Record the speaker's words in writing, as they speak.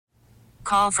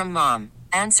Call from mom.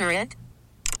 Answer it.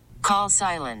 Call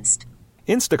silenced.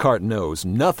 Instacart knows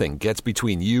nothing gets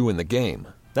between you and the game.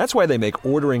 That's why they make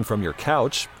ordering from your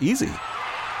couch easy.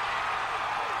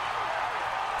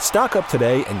 Stock up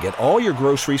today and get all your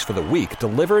groceries for the week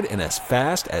delivered in as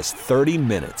fast as 30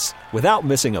 minutes without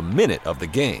missing a minute of the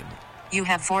game. You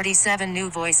have 47 new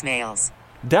voicemails.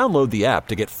 Download the app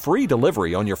to get free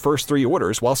delivery on your first 3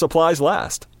 orders while supplies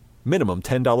last. Minimum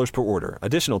 $10 per order.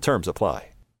 Additional terms apply.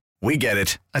 We get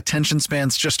it. Attention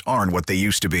spans just aren't what they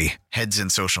used to be. Heads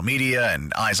in social media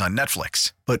and eyes on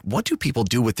Netflix. But what do people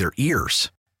do with their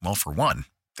ears? Well, for one,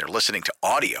 they're listening to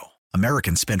audio.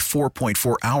 Americans spend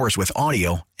 4.4 hours with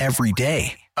audio every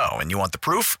day. Oh, and you want the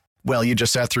proof? Well, you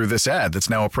just sat through this ad that's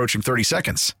now approaching 30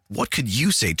 seconds. What could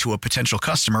you say to a potential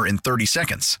customer in 30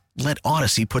 seconds? Let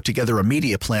Odyssey put together a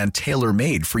media plan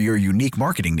tailor-made for your unique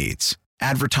marketing needs.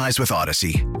 Advertise with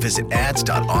Odyssey. Visit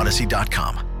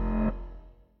ads.odyssey.com.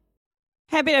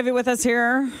 Happy to have you with us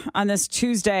here on this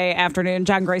Tuesday afternoon.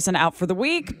 John Grayson out for the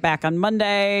week. Back on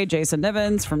Monday. Jason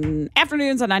Nivens from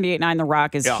Afternoons on 98.9 The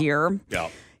Rock is here. Yeah.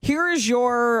 Here is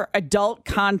your adult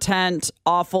content,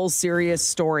 awful, serious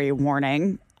story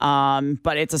warning.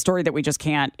 But it's a story that we just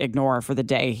can't ignore for the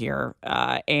day here.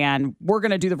 And we're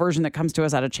going to do the version that comes to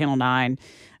us out of Channel 9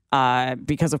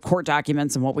 because of court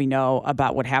documents and what we know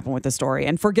about what happened with the story.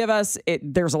 And forgive us,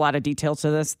 there's a lot of details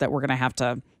to this that we're going to have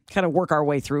to kind of work our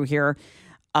way through here.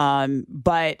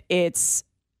 But there's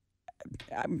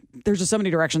just so many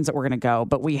directions that we're going to go.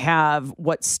 But we have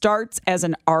what starts as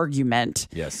an argument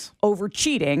over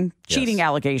cheating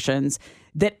allegations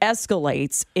that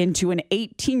escalates into an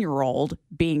 18-year-old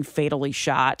being fatally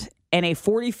shot and a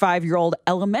 45-year-old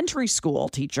elementary school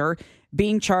teacher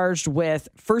being charged with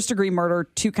first-degree murder,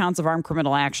 2 counts of armed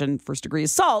criminal action, first-degree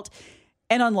assault,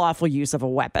 and unlawful use of a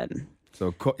weapon.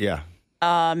 So, yeah.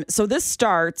 So this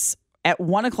starts at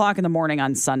 1 o'clock in the morning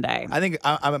on Sunday. I think,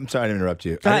 I'm sorry to interrupt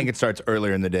you. I think it starts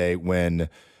earlier in the day when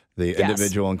the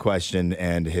individual in question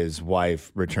and his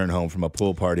wife returned home from a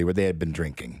pool party where they had been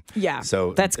drinking. Yeah,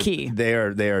 so that's key. They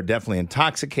are definitely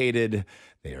intoxicated.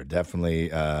 They are definitely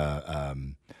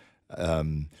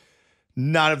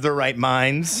not of their right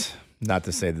minds. Not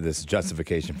to say that this is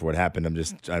justification for what happened.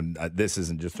 This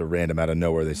isn't just a random out of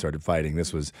nowhere they started fighting.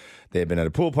 They had been at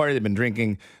a pool party. They've been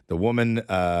drinking. The woman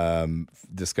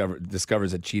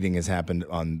discovers that cheating has happened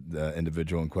on the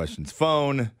individual in question's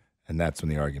phone. And that's when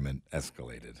the argument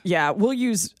escalated. Yeah, we'll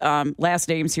use last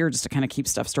names here just to kind of keep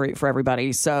stuff straight for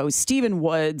everybody. So Stephen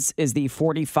Woods is the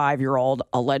 45-year-old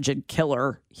alleged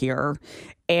killer here.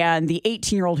 And the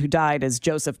 18-year-old who died is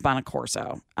Joseph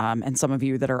Bonacorso. And some of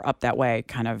you that are up that way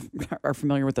kind of are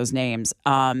familiar with those names.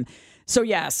 So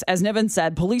yes, as Niven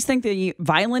said, police think the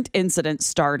violent incident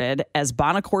started as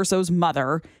Bonacorso's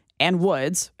mother and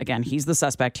Woods, again, he's the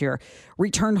suspect here,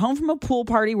 returned home from a pool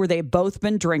party where they'd both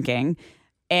been drinking.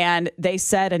 And they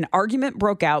said an argument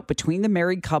broke out between the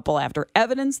married couple after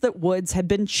evidence that Woods had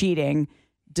been cheating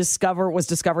was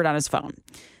discovered on his phone.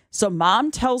 So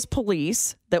mom tells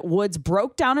police that Woods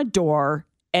broke down a door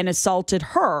and assaulted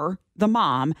her, the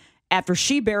mom, after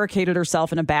she barricaded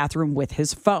herself in a bathroom with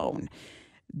his phone.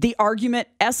 The argument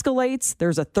escalates.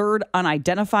 There's a third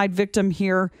unidentified victim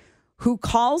here who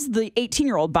calls the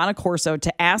 18-year-old Bonacorso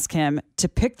to ask him to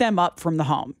pick them up from the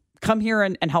home. Come here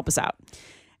and help us out.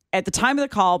 At the time of the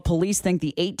call, police think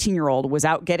the 18-year-old was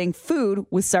out getting food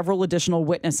with several additional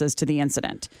witnesses to the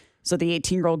incident. So the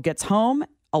 18-year-old gets home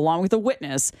along with a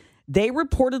witness. They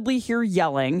reportedly hear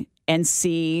yelling and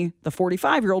see the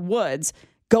 45-year-old Woods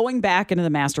going back into the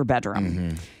master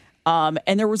bedroom. Mm-hmm.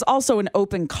 And there was also an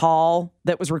open call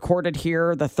that was recorded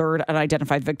here. The third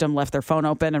unidentified victim left their phone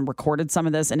open and recorded some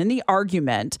of this. And in the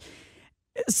argument,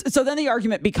 so then the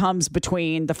argument becomes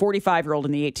between the 45-year-old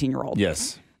and the 18-year-old.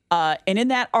 Yes. And in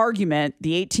that argument,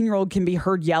 the 18-year-old can be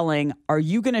heard yelling, "Are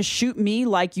you going to shoot me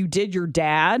like you did your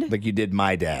dad?" Like you did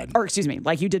my dad. Or excuse me,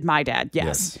 like you did my dad.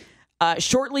 Yes.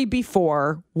 Shortly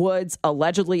before, Woods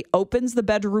allegedly opens the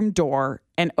bedroom door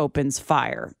and opens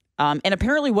fire. And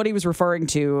apparently what he was referring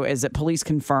to is that police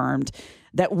confirmed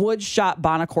that Woods shot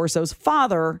Bonacorso's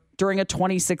father during a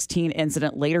 2016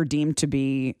 incident later deemed to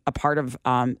be a part of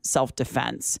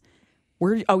self-defense.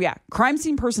 Crime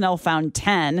scene personnel found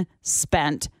 10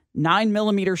 spent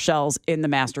 9mm shells in the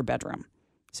master bedroom.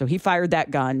 So he fired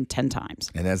that gun 10 times.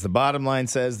 And as the bottom line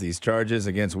says, these charges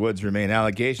against Woods remain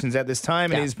allegations at this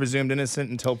time, and he's presumed innocent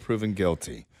until proven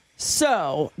guilty.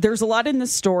 So there's a lot in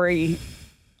this story.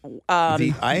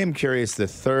 I am curious, the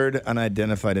third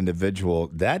unidentified individual,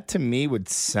 that to me would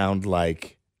sound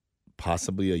like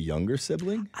possibly a younger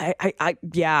sibling. I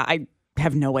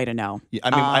have no way to know.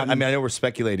 I mean, I know we're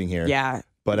speculating here. Yeah.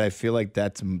 But I feel like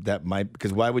that might,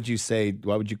 because why would you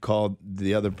call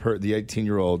the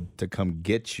 18-year-old to come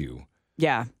get you?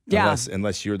 Yeah.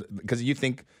 Unless you're, because you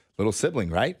think little sibling,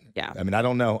 right? Yeah. I mean, I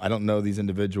don't know these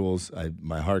individuals.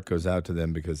 My heart goes out to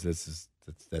them because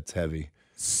that's heavy.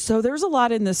 So there's a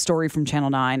lot in this story from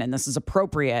Channel 9, and this is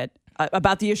appropriate,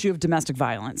 about the issue of domestic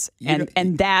violence.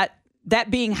 And that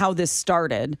being how this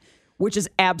started, which is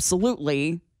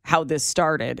absolutely how this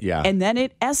started. Yeah. And then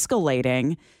it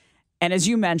escalating. And as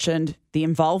you mentioned, the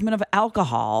involvement of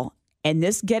alcohol and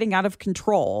this getting out of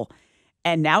control.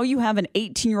 And now you have an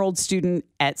 18-year-old student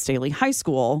at Staley High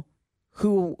School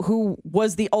who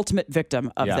was the ultimate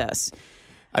victim of this.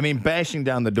 I mean, bashing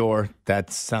down the door,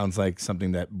 that sounds like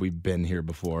something that we've been here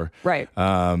before. Right.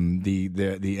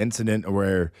 The incident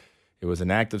where it was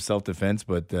an act of self-defense,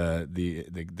 but the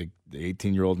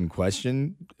 18-year-old in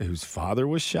question, whose father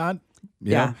was shot,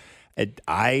 it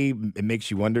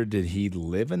makes you wonder, did he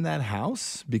live in that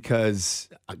house? Because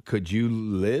could you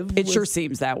live? It sure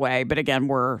seems that way. But again,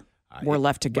 we're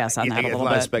left to guess on that a little bit. A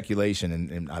lot of speculation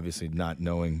and obviously not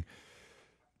knowing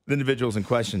the individuals in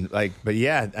question. But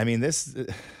yeah, I mean, this.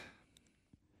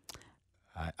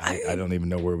 I don't even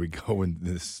know where we go in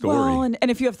this story. Well, and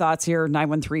if you have thoughts here,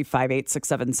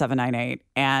 913-586-7798.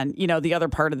 And, the other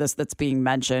part of this that's being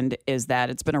mentioned is that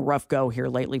it's been a rough go here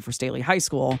lately for Staley High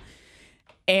School.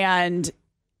 And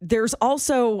there's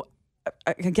also,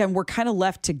 again, we're kind of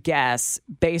left to guess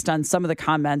based on some of the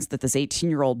comments that this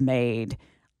 18-year-old made.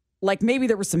 Like maybe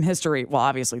there was some history. Well,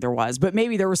 obviously there was, but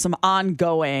maybe there was some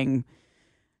ongoing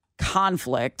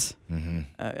conflict,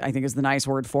 I think is the nice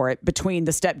word for it, between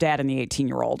the stepdad and the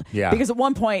 18-year-old. Yeah. Because at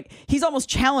one point, he's almost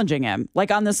challenging him.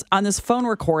 Like on this phone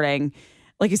recording,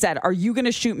 like he said, are you going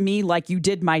to shoot me like you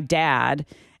did my dad?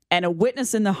 And a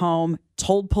witness in the home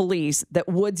told police that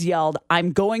Woods yelled,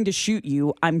 I'm going to shoot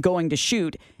you, I'm going to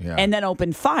shoot, and then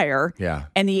opened fire. Yeah.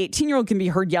 And the 18-year-old can be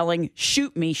heard yelling,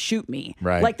 shoot me, shoot me.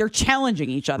 Right. Like they're challenging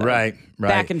each other. Right.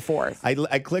 Back and forth.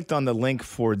 I clicked on the link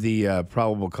for the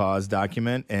probable cause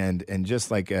document, and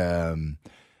just like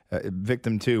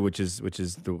victim 2, which is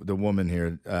the woman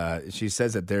here, she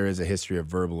says that there is a history of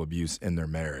verbal abuse in their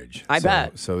marriage. I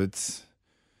bet. So it's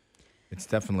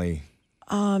definitely.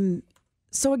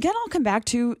 So again, I'll come back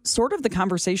to sort of the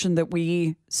conversation that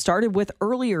we started with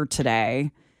earlier today.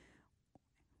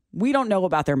 We don't know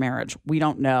about their marriage. We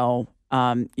don't know,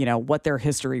 what their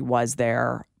history was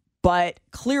there. But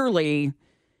clearly,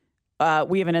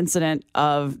 we have an incident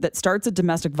that starts a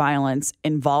domestic violence,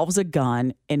 involves a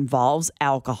gun, involves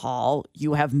alcohol.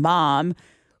 You have mom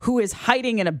who is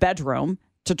hiding in a bedroom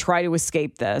to try to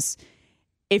escape this.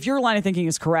 If your line of thinking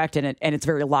is correct and it's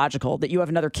very logical that you have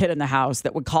another kid in the house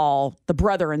that would call the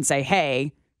brother and say,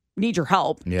 hey, need your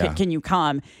help. Yeah. Can you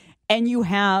come? And you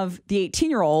have the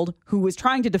 18-year-old who was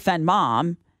trying to defend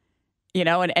mom,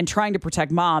 and trying to protect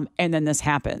mom. And then this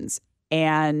happens.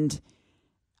 And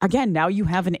again, now you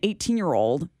have an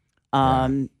 18-year-old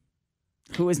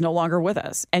who is no longer with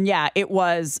us. And it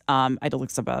was, I had to look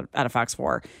stuff out of Fox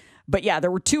 4. But there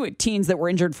were 2 teens that were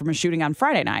injured from a shooting on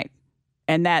Friday night.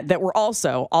 And that were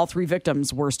also, all 3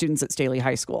 victims were students at Staley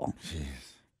High School. Jeez.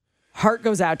 Heart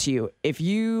goes out to you. If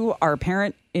you are a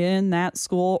parent in that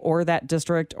school or that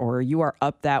district, or you are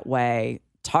up that way,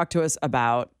 talk to us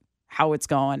about how it's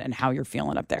going and how you're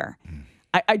feeling up there.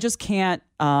 I just can't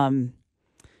imagine.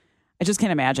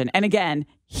 And again,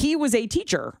 he was a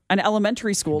teacher, an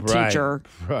elementary school teacher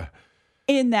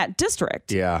in that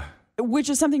district. Yeah. Which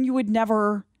is something you would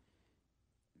never,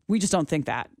 we just don't think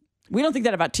that. We don't think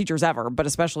that about teachers ever, but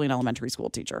especially an elementary school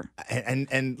teacher.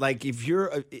 And like if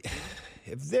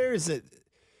there's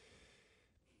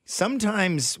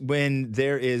sometimes when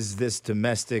there is this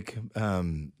domestic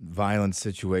violence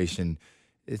situation,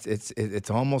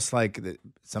 it's almost like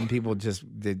some people just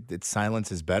that silence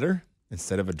is better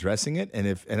instead of addressing it.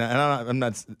 And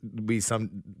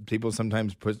some people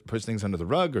sometimes push things under the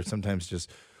rug, or sometimes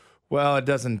just, well, it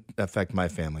doesn't affect my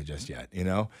family just yet,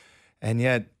 and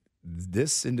yet.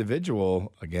 This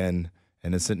individual, again,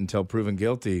 innocent until proven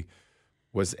guilty,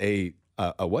 was a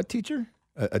what teacher?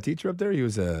 A teacher up there? He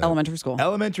was a elementary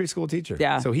school teacher.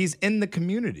 Yeah. So he's in the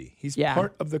community. He's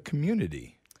part of the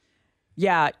community.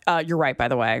 Yeah, you're right, by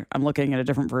the way. I'm looking at a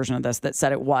different version of this that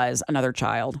said it was another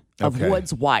child of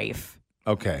Wood's wife.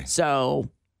 Okay. So,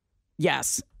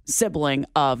 yes, sibling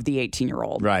of the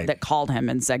 18-year-old that called him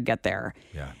and said, get there.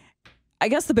 Yeah. I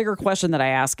guess the bigger question that I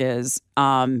ask is,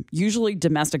 usually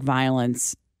domestic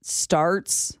violence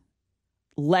starts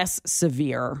less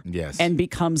severe and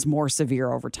becomes more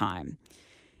severe over time.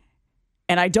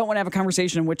 And I don't want to have a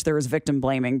conversation in which there is victim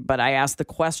blaming, but I ask the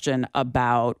question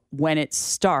about when it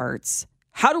starts,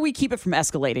 how do we keep it from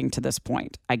escalating to this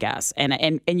point, I guess?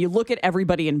 And you look at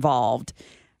everybody involved.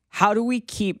 How do we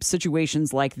keep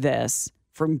situations like this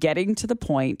from getting to the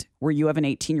point where you have an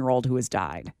 18-year-old who has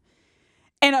died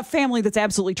and a family that's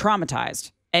absolutely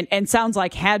traumatized and sounds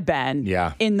like had been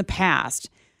in the past?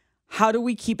 How do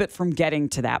we keep it from getting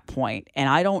to that point? And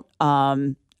I don't,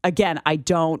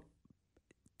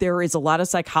 there is a lot of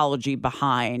psychology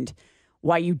behind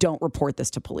why you don't report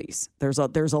this to police. There's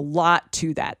a lot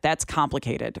to that. That's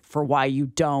complicated for why you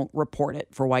don't report it,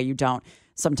 for why you don't.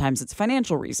 Sometimes it's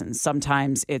financial reasons.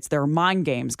 Sometimes it's there are mind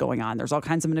games going on. There's all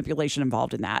kinds of manipulation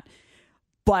involved in that.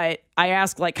 But I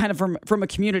ask, like, kind of from a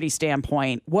community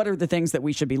standpoint, what are the things that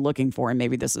we should be looking for? And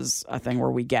maybe this is a thing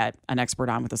where we get an expert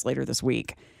on with us later this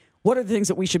week. What are the things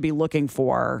that we should be looking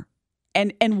for?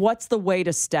 And what's the way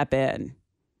to step in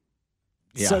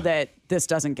so that this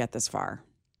doesn't get this far?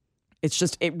 It's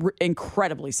just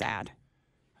incredibly sad.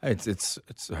 It's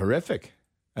horrific.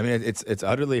 I mean, it's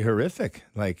utterly horrific.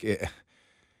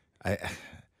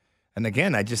 And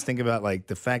again, I just think about like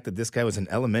the fact that this guy was an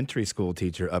elementary school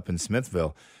teacher up in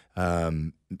Smithville,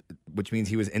 which means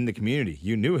he was in the community.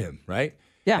 You knew him, right?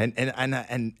 Yeah.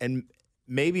 And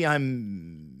maybe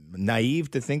I'm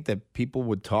naive to think that people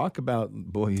would talk about,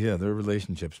 boy, yeah, their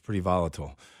relationship's pretty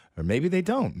volatile, or maybe they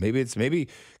don't. Maybe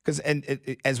because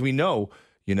as we know,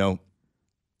 you don't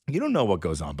know what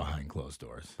goes on behind closed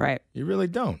doors, right? You really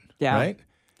don't, yeah, right?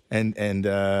 And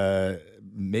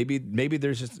maybe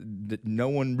there's just no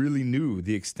one really knew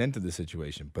the extent of the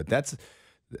situation. But that's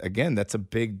a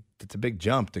big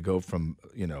jump to go from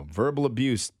verbal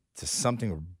abuse to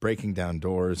something breaking down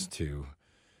doors to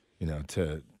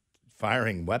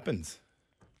firing weapons.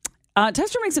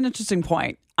 Tester makes an interesting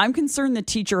point. I'm concerned the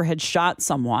teacher had shot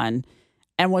someone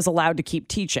and was allowed to keep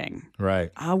teaching.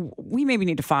 Right. We maybe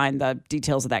need to find the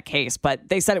details of that case, but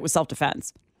they said it was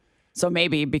self-defense. So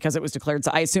maybe because it was declared,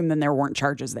 I assume then there weren't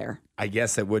charges there. I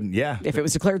guess it wouldn't, yeah. If it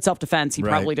was declared self-defense, he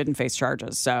probably didn't face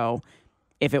charges. So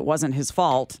if it wasn't his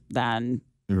fault, then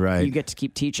you get to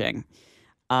keep teaching.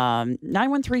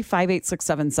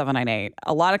 913-586-7798.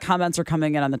 A lot of comments are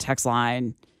coming in on the text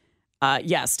line.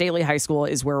 Yes, Staley High School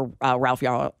is where Ralph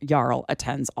Yarl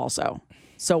attends also.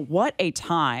 So what a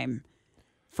time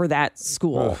for that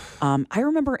school. I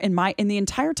remember in the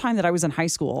entire time that I was in high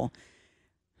school,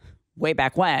 way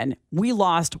back when, we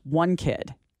lost one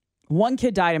kid. One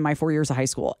kid died in my 4 years of high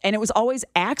school, and it was always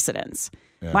accidents.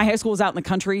 Yeah. My high school was out in the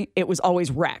country. It was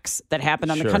always wrecks that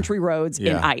happened on the country roads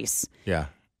in ice. Yeah.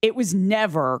 It was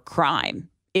never crime.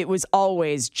 It was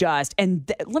always just,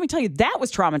 and let me tell you, that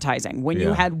was traumatizing when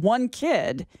you had one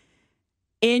kid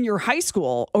in your high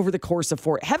school over the course of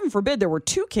heaven forbid, there were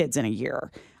two kids in a year.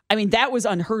 I mean, that was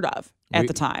unheard of at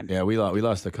the time. Yeah, we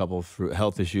lost a couple through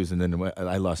health issues, and then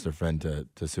I lost a friend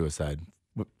to suicide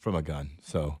from a gun.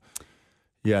 So,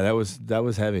 yeah, that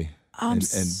was heavy.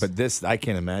 But this, I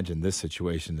can't imagine this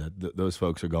situation that those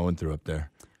folks are going through up there.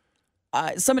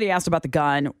 Somebody asked about the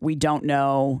gun. We don't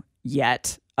know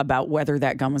yet about whether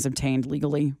that gun was obtained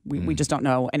legally. We just don't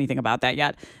know anything about that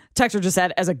yet. Texter just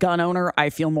said, as a gun owner,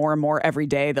 I feel more and more every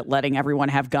day that letting everyone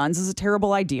have guns is a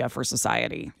terrible idea for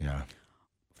society. Yeah.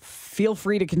 Feel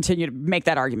free to continue to make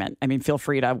that argument. I mean, feel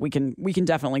free to, we can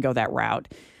definitely go that route.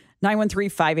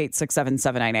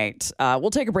 913-586-7798. We'll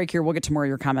take a break here. We'll get to more of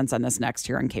your comments on this next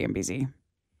here on KMBZ.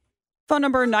 Phone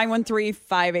number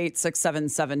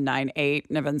 913-586-7798.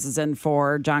 Nivens is in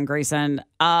for John Grayson.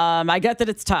 I get that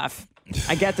it's tough.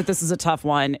 I get that this is a tough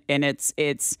one, and it's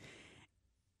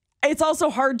also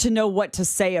hard to know what to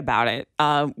say about it.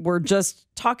 We're just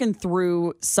talking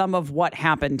through some of what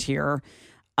happened here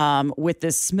with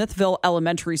this Smithville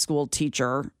elementary school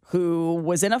teacher who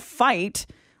was in a fight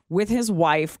with his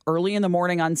wife early in the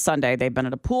morning on Sunday. They'd been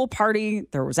at a pool party.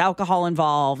 There was alcohol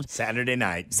involved. Saturday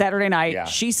night. Yeah.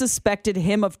 She suspected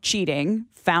him of cheating,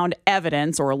 found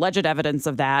evidence or alleged evidence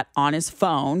of that on his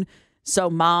phone. So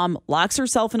mom locks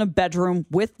herself in a bedroom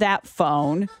with that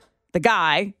phone. The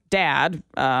guy, dad,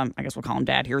 I guess we'll call him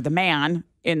dad here, the man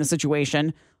in the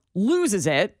situation, loses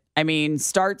it. I mean,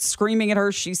 starts screaming at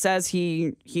her. She says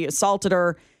he assaulted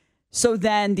her. So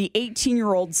then the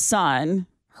 18-year-old son,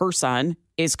 her son,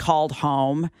 is called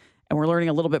home. And we're learning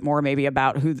a little bit more maybe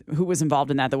about who was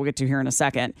involved in that we'll get to here in a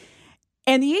second.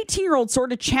 And the 18-year-old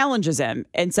sort of challenges him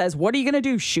and says, what are you going to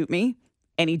do? Shoot me?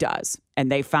 And he does. And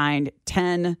they find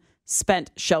 10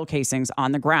 spent shell casings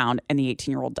on the ground, and the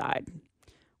 18-year-old died.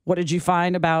 What did you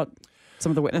find about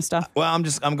some of the witness stuff? Well,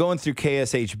 I'm going through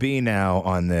KSHB now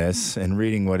on this and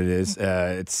reading what it is.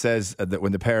 It says that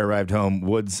when the pair arrived home,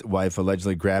 Wood's wife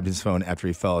allegedly grabbed his phone after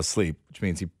he fell asleep, which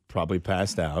means he probably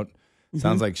passed out. Mm-hmm.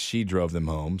 Sounds like she drove them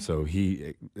home. So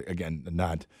he, again,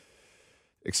 not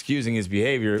excusing his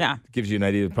behavior. Yeah. Gives you an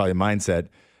idea of probably mindset.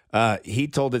 He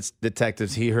told its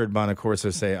detectives he heard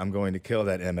Bonacorso say, "I'm going to kill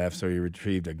that MF," so he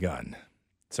retrieved a gun.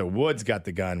 So Woods got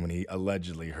the gun when he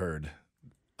allegedly heard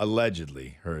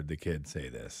the kid say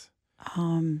this.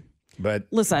 But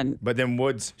listen. But then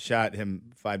Woods shot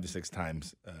him 5 to 6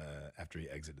 times after he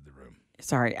exited the room.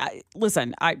 Sorry. I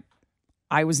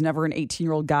was never an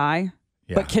 18-year-old guy,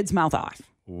 but kids mouth off.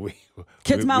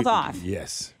 Kids mouth off.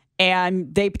 Yes.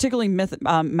 And they particularly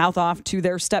mouth off to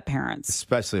their step-parents.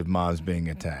 Especially if mom's being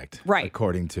attacked. Right.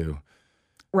 According to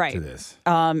this.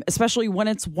 Especially when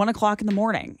it's 1 o'clock in the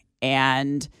morning.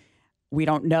 And we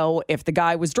don't know if the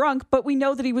guy was drunk, but we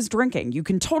know that he was drinking. You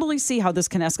can totally see how this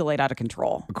can escalate out of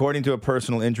control. According to a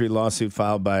personal injury lawsuit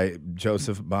filed by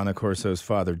Joseph Bonacorso's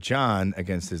father, John,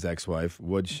 against his ex-wife,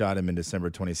 Woods shot him in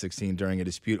December 2016 during a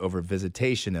dispute over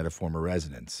visitation at a former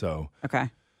residence. So,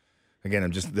 okay. Again,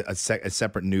 I'm just a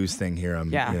separate news thing here.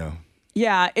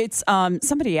 Yeah, it's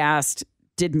somebody asked,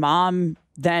 did mom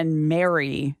then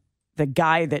marry the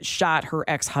guy that shot her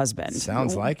ex-husband?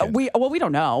 Sounds like it. We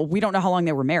don't know. We don't know how long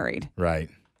they were married. Right.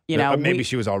 Maybe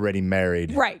she was already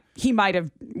married. Right. He might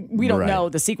have. We don't know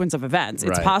the sequence of events.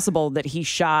 It's possible that he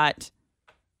shot.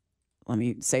 Let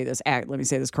me say this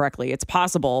correctly. It's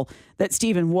possible that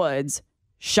Stephen Woods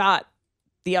shot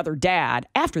the other dad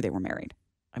after they were married.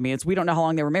 I mean, we don't know how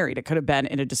long they were married. It could have been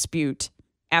in a dispute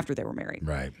after they were married.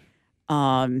 Right.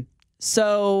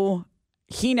 So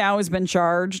he now has been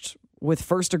charged with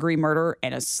first-degree murder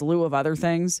and a slew of other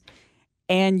things.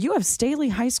 And you have Staley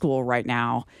High School right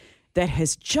now that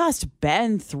has just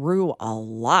been through a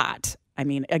lot. I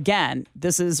mean, again,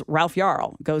 this is Ralph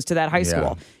Yarl, goes to that high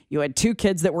school. You had 2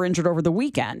 kids that were injured over the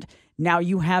weekend. Now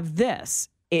you have this.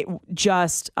 It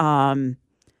just,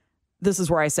 this is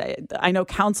where I say, I know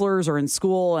counselors are in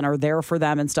school and are there for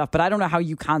them and stuff, but I don't know how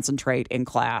you concentrate in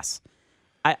class.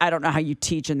 I don't know how you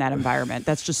teach in that environment.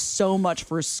 That's just so much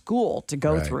for a school to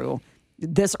go through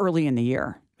this early in the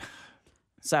year.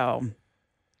 So,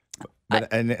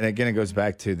 and again, it goes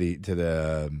back to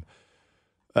the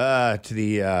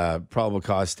probable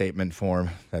cause statement form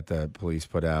that the police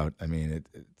put out. I mean, it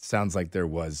sounds like there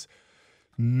was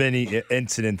many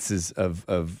incidences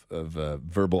of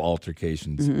verbal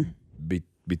altercations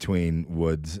between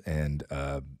Woods and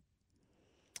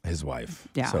his wife.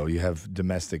 Yeah. So you have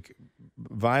domestic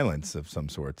violence of some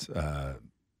sorts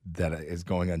that is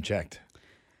going unchecked.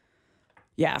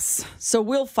 Yes. So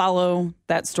we'll follow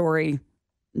that story,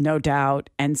 no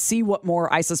doubt, and see what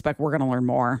more. I suspect we're going to learn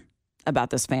more about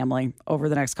this family over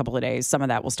the next couple of days. Some of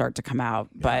that will start to come out,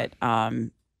 but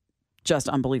just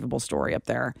unbelievable story up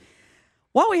there.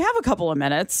 While we have a couple of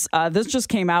minutes, this just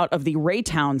came out of the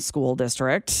Raytown School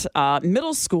District.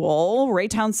 Middle school,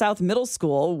 Raytown South Middle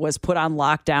School, was put on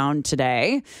lockdown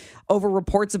today over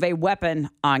reports of a weapon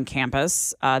on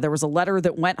campus. There was a letter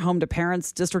that went home to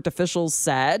parents. District officials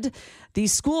said the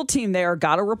school team there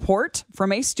got a report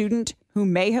from a student who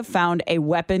may have found a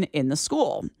weapon in the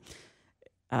school.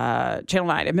 Channel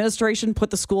 9 administration put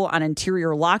the school on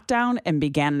interior lockdown and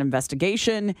began an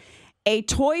investigation. A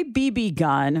toy BB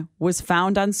gun was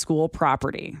found on school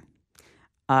property.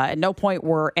 At no point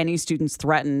were any students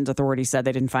threatened. Authorities said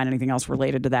they didn't find anything else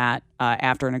related to that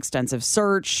after an extensive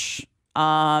search.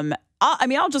 I'll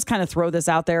just kind of throw this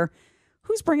out there.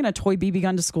 Who's bringing a toy BB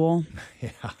gun to school?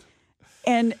 Yeah.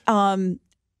 And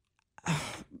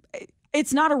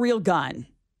it's not a real gun.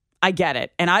 I get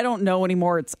it. And I don't know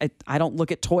anymore. I don't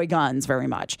look at toy guns very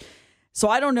much. So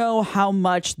I don't know how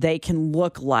much they can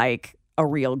look like a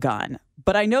real gun.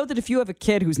 But I know that if you have a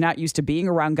kid who's not used to being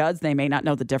around guns, they may not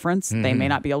know the difference. They may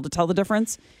not be able to tell the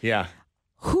difference. Yeah.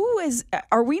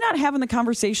 Are we not having the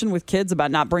conversation with kids about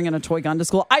not bringing a toy gun to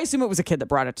school? I assume it was a kid that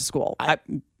brought it to school.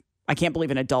 I can't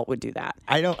believe an adult would do that.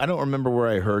 I don't remember where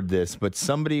I heard this, but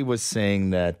somebody was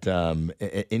saying that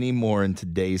anymore in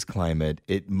today's climate,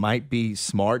 it might be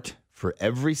smart for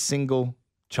every single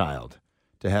child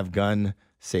to have gun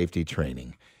safety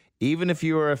training. Even if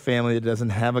you are a family that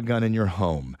doesn't have a gun in your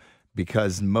home,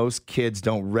 because most kids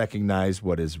don't recognize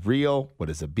what is real, what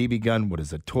is a BB gun, what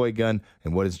is a toy gun,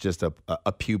 and what is just a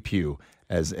pew-pew,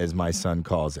 as my son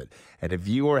calls it. And if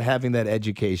you are having that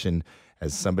education,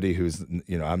 as somebody who's,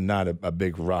 I'm not a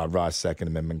big rah Second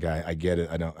Amendment guy. I get it.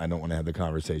 I don't want to have the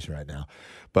conversation right now,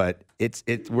 but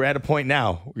we're at a point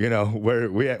now,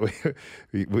 where we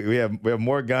have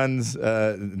more guns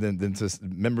than just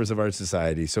members of our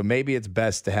society. So maybe it's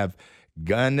best to have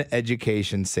gun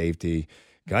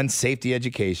safety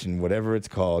education, whatever it's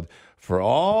called, for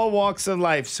all walks of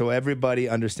life, so everybody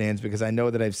understands, because I know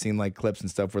that I've seen like clips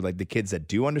and stuff where like the kids that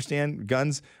do understand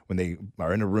guns, when they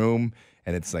are in a room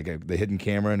and it's like the hidden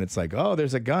camera and it's like, oh,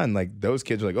 there's a gun. Like those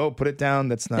kids are like, oh, put it down.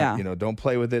 That's not, don't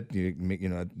play with it. You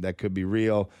know, that could be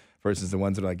real, versus the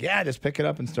ones that are like, yeah, just pick it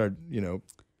up and start,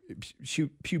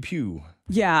 shoot, pew, pew.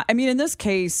 Yeah. I mean, in this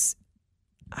case,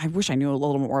 I wish I knew a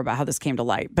little more about how this came to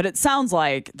light, but it sounds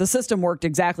like the system worked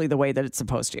exactly the way that it's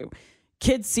supposed to.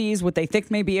 Kid sees what they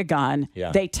think may be a gun.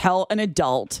 Yeah. They tell an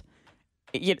adult.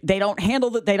 They don't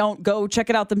handle it. They don't go check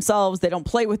it out themselves. They don't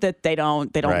play with it. They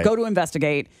don't go to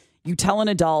investigate. You tell an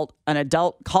adult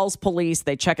calls police.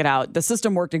 They check it out. The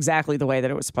system worked exactly the way that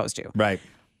it was supposed to. Right.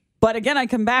 But again, I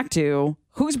come back to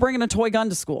who's bringing a toy gun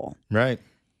to school? Right.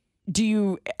 Do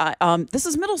you? This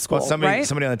is middle school, somebody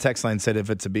right? on the text line said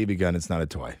if it's a BB gun, it's not a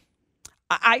toy.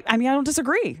 I mean, I don't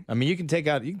disagree. I mean, you can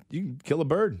you can kill a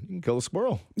bird. You can kill a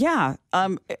squirrel. Yeah.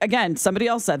 Again, somebody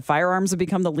else said firearms have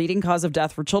become the leading cause of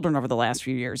death for children over the last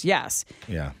few years. Yes.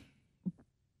 Yeah.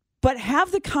 But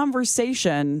have the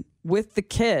conversation with the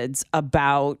kids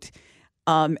about,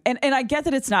 and I get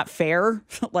that it's not fair.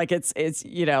 Like it's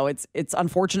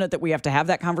unfortunate that we have to have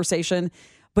that conversation,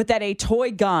 but that a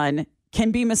toy gun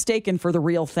can be mistaken for the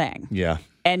real thing. Yeah.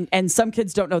 And some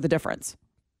kids don't know the difference.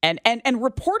 And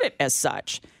report it as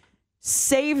such.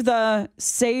 Save the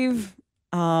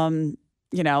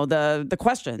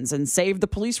questions and save the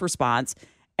police response,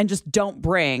 and just don't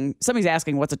bring. Somebody's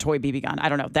asking what's a toy BB gun. I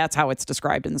don't know. That's how it's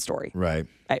described in the story. Right.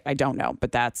 I don't know,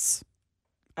 but that's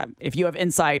if you have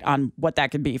insight on what that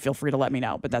could be, feel free to let me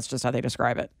know. But that's just how they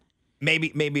describe it.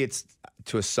 Maybe it's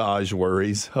to assuage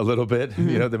worries a little bit.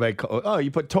 Mm-hmm. They might call, oh,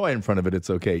 you put toy in front of it, it's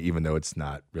okay, even though it's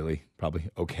not really probably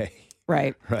okay.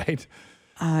 Right. Right.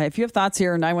 If you have thoughts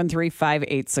here,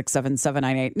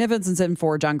 913-586-7798. Nivens is in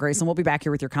for John Grayson. We'll be back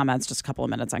here with your comments just a couple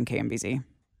of minutes on KMBZ.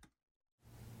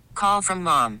 Call from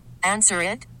mom. Answer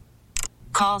it.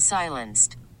 Call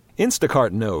silenced. Instacart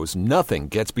knows nothing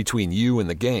gets between you and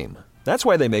the game. That's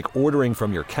why they make ordering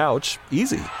from your couch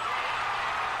easy.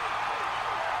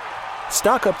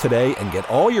 Stock up today and get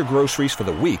all your groceries for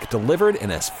the week delivered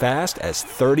in as fast as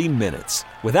 30 minutes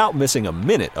without missing a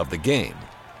minute of the game.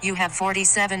 You have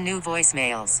 47 new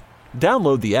voicemails.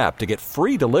 Download the app to get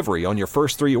free delivery on your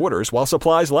first 3 orders while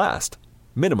supplies last.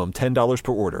 Minimum $10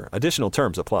 per order. Additional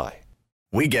terms apply.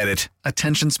 We get it.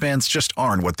 Attention spans just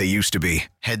aren't what they used to be.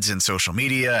 Heads in social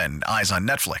media and eyes on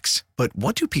Netflix. But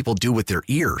what do people do with their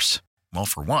ears? Well,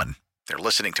 for one, they're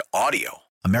listening to audio.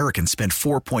 Americans spend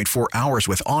 4.4 hours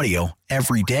with audio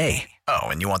every day. Oh,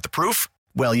 and you want the proof?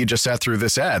 Well, you just sat through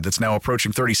this ad that's now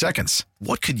approaching 30 seconds.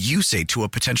 What could you say to a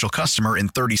potential customer in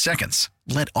 30 seconds?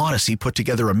 Let Odyssey put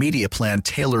together a media plan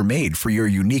tailor-made for your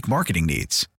unique marketing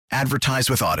needs. Advertise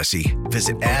with Odyssey.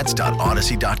 Visit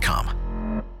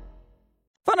ads.odyssey.com.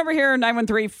 Phone number here,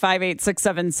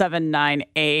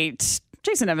 913-586-7798.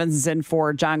 Jason Evans is in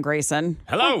for John Grayson.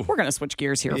 Hello. We're going to switch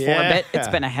gears here for a bit. It's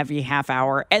been a heavy half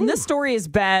hour. And this story has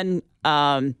been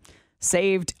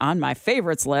saved on my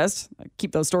favorites list. I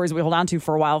keep those stories we hold on to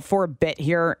for a while for a bit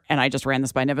here. And I just ran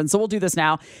this by Niven. So we'll do this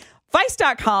now.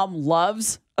 Vice.com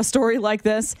loves a story like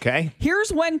this. Okay.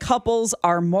 Here's when couples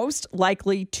are most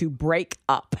likely to break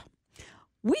up.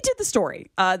 We did the story.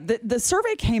 The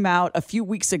survey came out a few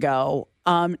weeks ago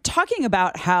talking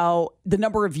about how the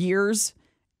number of years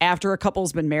after a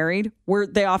couple's been married where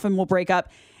they often will break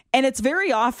up. And it's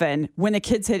very often when the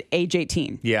kids hit age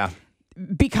 18. Yeah.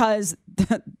 Because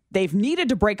they've needed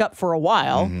to break up for a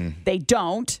while. Mm-hmm. They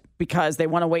don't because they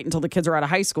want to wait until the kids are out of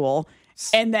high school.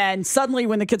 And then suddenly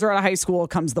when the kids are out of high school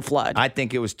comes the flood. I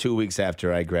think it was 2 weeks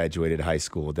after I graduated high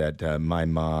school that my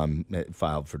mom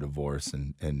filed for divorce.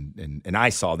 And I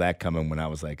saw that coming when I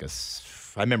was like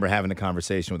I remember having a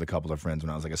conversation with a couple of friends when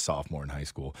I was like a sophomore in high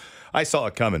school. I saw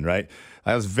it coming, right?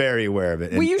 I was very aware of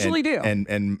it. We usually do.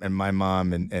 And my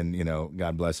mom and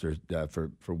God bless her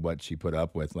for what she put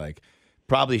up with, like,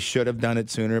 probably should have done it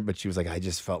sooner, but she was like, I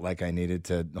just felt like I needed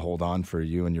to hold on for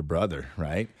you and your brother,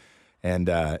 right? And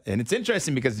it's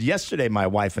interesting because yesterday my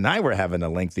wife and I were having a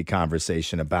lengthy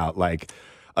conversation about like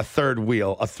a third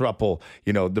wheel, a throuple,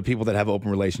 the people that have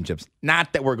open relationships.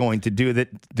 Not that we're going to do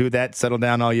that. Settle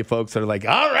down, all you folks that are like,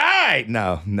 all right.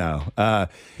 No.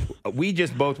 We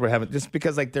just both were having, just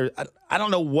because like I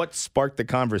don't know what sparked the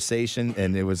conversation.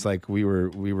 And it was like we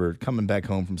were coming back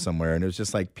home from somewhere. And it was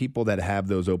just like people that have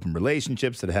those open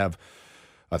relationships, that have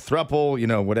a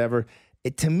throuple, whatever.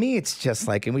 to me, it's just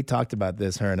like, and we talked about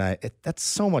this, her and I, that's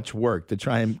so much work to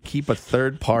try and keep a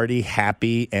third party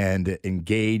happy and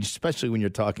engaged, especially when you're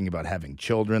talking about having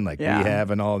children like we have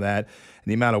and all that, and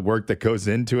the amount of work that goes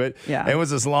into it. Yeah. It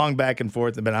was this long back and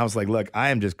forth, but I was like, look, I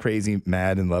am just crazy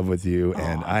mad in love with you,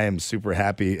 and I am super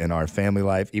happy in our family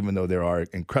life, even though there are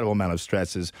incredible amount of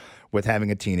stresses with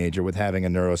having a teenager, with having a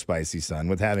neurospicy son,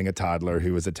 with having a toddler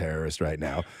who is a terrorist right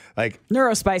now. Like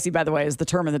neurospicy, by the way, is the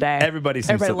term of the day. Everybody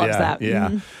loves that. Yeah.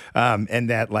 Mm-hmm. And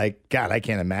that, like, God, I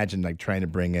can't imagine like trying to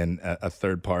bring in a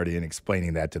third party and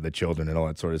explaining that to the children and all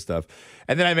that sort of stuff.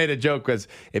 And then I made a joke because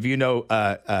if you know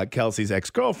Kelsey's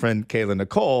ex-girlfriend, Kayla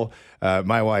Nicole,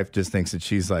 my wife just thinks that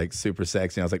she's like super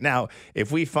sexy. And I was like, now,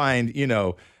 if we find,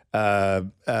 a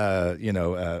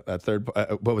third,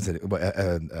 what was it?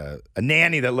 A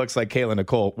nanny that looks like Kayla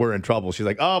Nicole, we're in trouble. She's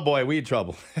like, oh boy, we in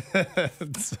trouble.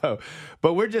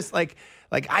 But we're just like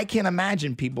I can't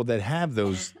imagine people that have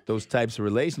those types of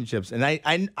relationships. And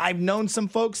I've known some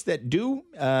folks that do,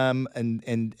 and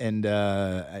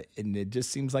it just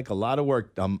seems like a lot of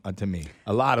work to me.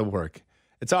 A lot of work.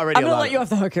 It's already. I'm going to let you off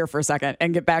the hook here for a second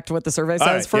and get back to what the survey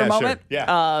says for a moment. Sure.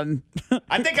 Yeah.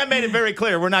 I think I made it very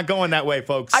clear. We're not going that way,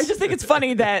 folks. I just think it's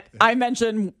funny that I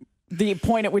mentioned the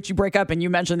point at which you break up, and you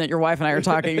mentioned that your wife and I are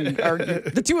talking, or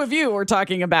the two of you are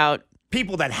talking about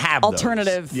people that have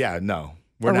alternative. Those. Yeah, no.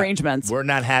 Arrangements. We're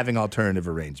not having alternative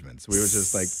arrangements. We were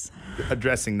just like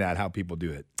addressing that, how people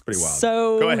do it. Pretty wild.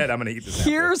 So go ahead. I'm going to eat this.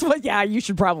 Here's what. Yeah, you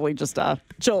should probably just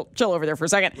chill over there for a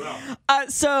second.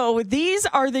 So these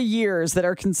are the years that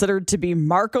are considered to be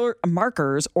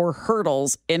markers or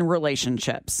hurdles in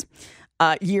relationships.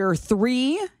 Year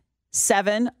 3,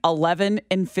 7, 11,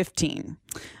 and 15.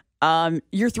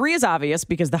 Year 3 is obvious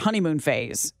because the honeymoon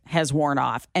phase has worn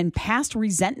off and past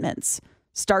resentments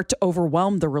start to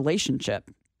overwhelm the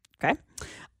relationship. Okay.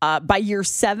 By year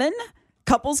 7,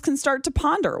 couples can start to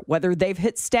ponder whether they've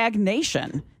hit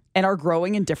stagnation and are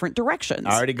growing in different directions.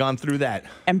 I already gone through that.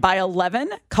 And by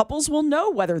 11, couples will know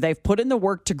whether they've put in the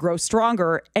work to grow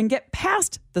stronger and get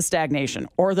past the stagnation,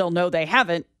 or they'll know they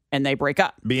haven't and they break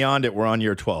up. Beyond it, we're on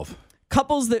year 12.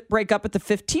 Couples that break up at the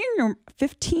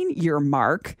 15-year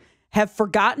mark have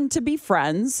forgotten to be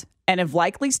friends and have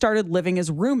likely started living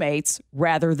as roommates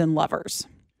rather than lovers.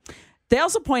 They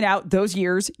also point out those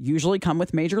years usually come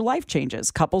with major life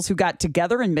changes. Couples who got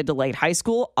together in mid to late high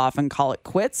school often call it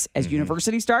quits as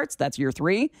university starts. That's year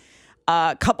 3.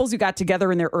 Couples who got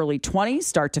together in their early 20s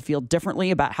start to feel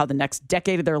differently about how the next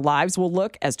decade of their lives will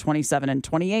look as 27 and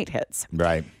 28 hits.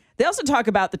 Right. They also talk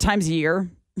about the times of year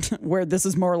where this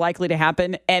is more likely to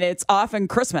happen, and it's often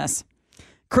Christmas.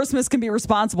 Christmas can be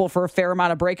responsible for a fair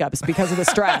amount of breakups because of the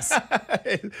stress.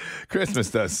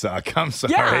 Christmas does suck. I'm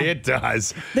sorry. It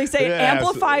does. They say it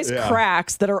amplifies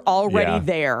cracks that are already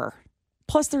there.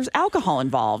 Plus, there's alcohol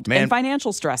involved and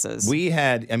financial stresses.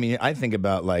 I think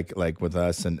about like with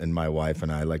us and my wife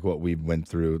and I, like what we went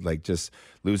through, like just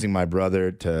losing my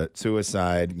brother to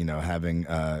suicide, having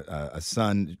a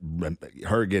son,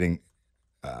 her getting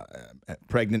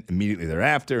pregnant immediately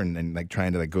thereafter, and like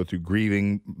trying to like go through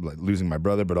grieving, like losing my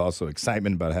brother, but also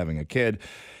excitement about having a kid.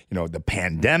 The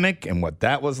pandemic and what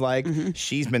that was like.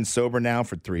 She's been sober now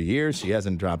for 3 years. She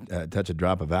hasn't touched a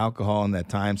drop of alcohol in that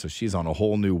time, so she's on a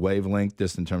whole new wavelength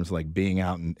just in terms of like being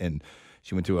out. And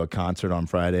she went to a concert on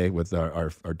Friday with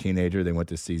our teenager. They went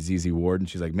to see ZZ Ward, and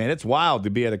she's like, man, it's wild to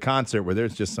be at a concert where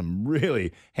there's just some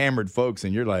really hammered folks,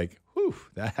 and you're like, whew,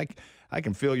 I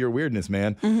can feel your weirdness,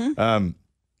 man.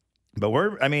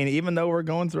 But even though we're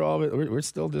going through all of it, we're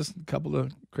still just a couple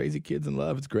of crazy kids in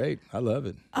love. It's great. I love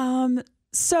it.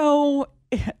 So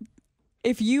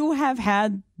if you have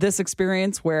had this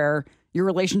experience where your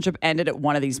relationship ended at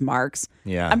one of these marks,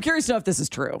 I'm curious to know if this is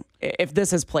true, if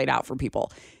this has played out for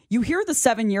people. You hear the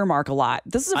 7-year mark a lot.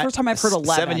 This is the first time I've heard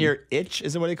 11. 7-year itch,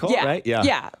 is it what they call it, right?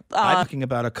 Yeah. I'm talking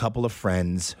about a couple of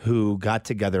friends who got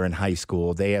together in high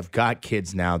school. They have got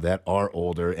kids now that are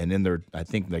older, and I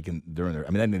think they've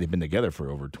been together for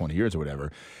over 20 years or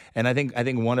whatever. And I think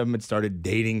one of them had started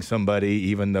dating somebody,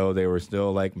 even though they were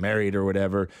still like married or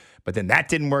whatever. But then that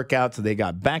didn't work out, so they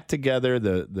got back together.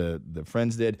 The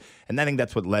friends did, and I think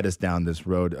that's what led us down this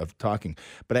road of talking.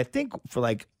 But I think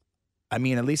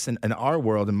at least in our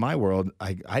world, in my world,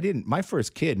 my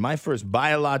first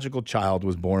biological child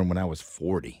was born when I was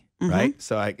 40, right?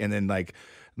 So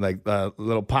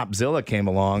little Popzilla came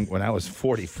along when I was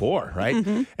 44, right?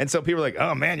 And so people are like,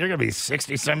 oh man, you're going to be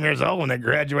 60-some years old when they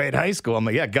graduate high school. I'm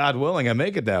like, yeah, God willing, I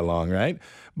make it that long, right?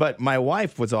 But my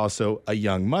wife was also a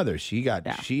young mother. She had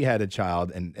a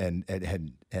child and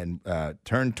had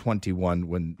turned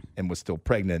 21 and was still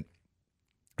pregnant.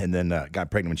 And then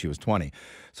got pregnant when she was 20.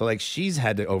 So, like, she's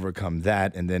had to overcome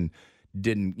that. And then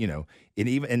didn't,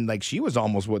 and like she was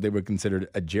almost what they would consider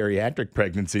a geriatric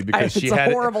pregnancy because she it's had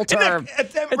a horrible term.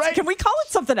 Right? Can we call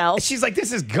it something else? She's like,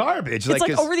 this is garbage. It's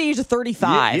like over the age of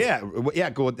 35. Yeah.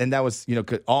 Cool. And that was,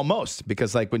 almost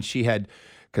because like when she had,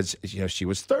 because she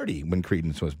was 30 when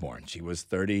Credence was born. She was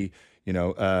 30.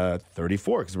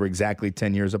 34 because we're exactly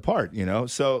 10 years apart,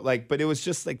 So like, but it was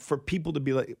just like for people to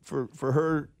be like, for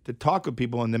her to talk with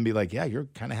people and then be like, yeah, you're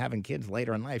kind of having kids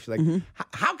later in life. She's like,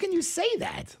 how can you say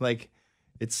that? Like,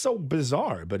 it's so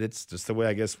bizarre, but it's just the way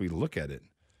I guess we look at it,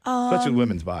 especially with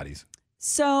women's bodies.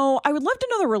 So I would love to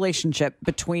know the relationship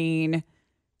between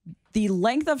the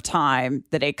length of time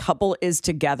that a couple is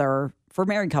together for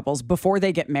married couples before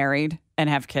they get married and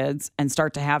have kids and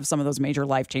start to have some of those major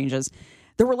life changes.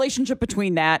 The relationship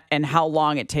between that and how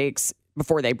long it takes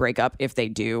before they break up, if they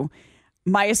do.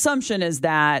 My assumption is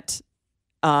that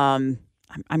I'm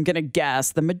going to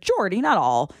guess the majority, not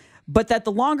all, but that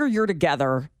the longer you're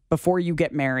together before you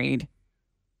get married,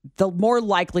 the more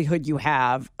likelihood you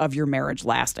have of your marriage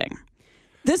lasting.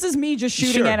 This is me just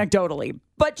shooting anecdotally,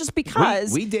 but just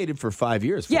because we dated for 5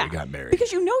 years before we got married.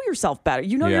 Because you know yourself better.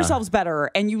 You know yourselves better,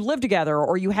 and you live together,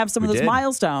 or you have some of those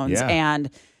milestones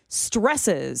and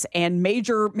stresses and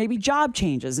major maybe job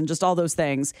changes and just all those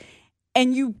things.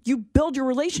 And you build your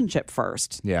relationship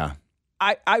first. Yeah.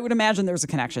 I would imagine there's a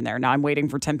connection there. Now I'm waiting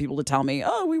for 10 people to tell me,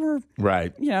 oh, we were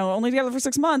only together for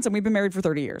 6 months and we've been married for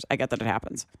 30 years. I get that it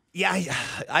happens. Yeah,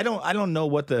 I don't know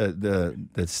what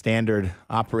the standard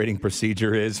operating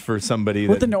procedure is for somebody.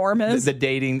 What the norm is? The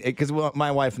dating, because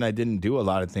my wife and I didn't do a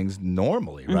lot of things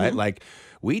normally, right? Like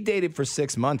we dated for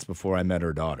 6 months before I met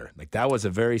her daughter. Like that was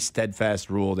a very steadfast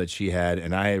rule that she had,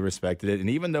 and I respected it. And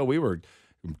even though we were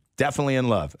definitely in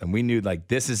love, and we knew like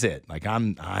this is it. Like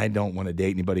I don't want to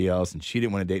date anybody else, and she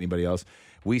didn't want to date anybody else.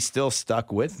 We still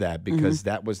stuck with that because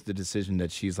that was the decision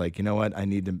that she's like, you know what, I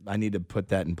need to put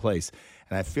that in place.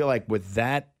 And I feel like with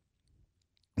that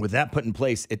put in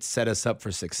place, it set us up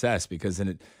for success because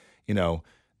then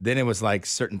then it was like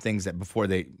certain things that before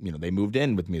they moved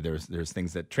in with me, there's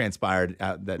things that transpired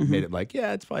out that made it like,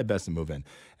 yeah, it's probably best to move in.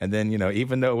 And then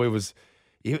even though it was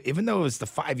the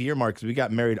 5-year mark, because we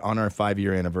got married on our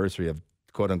 5-year anniversary of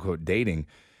quote unquote dating,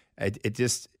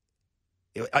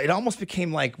 it almost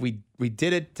became like we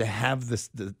did it to have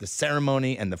the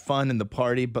ceremony and the fun and the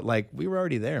party, but like we were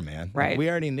already there, man. Right.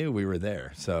 We already knew we were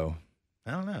there. So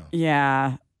I don't know.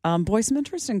 Yeah. Boy, some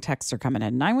interesting texts are coming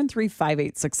in.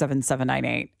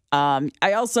 913-586-7798.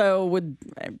 I also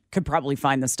could probably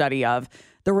find the study of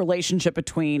the relationship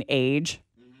between age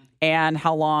and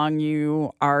how long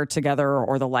you are together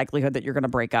or the likelihood that you're going to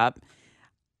break up.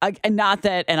 And not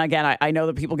that, and again, I know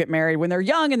that people get married when they're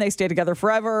young and they stay together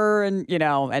forever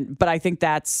but I think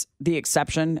that's the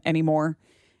exception anymore.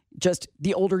 Just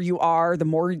the older you are,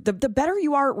 the better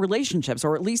you are at relationships,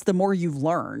 or at least the more you've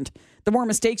learned, the more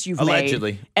mistakes you've made.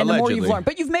 And the more you've learned.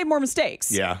 But you've made more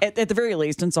mistakes at the very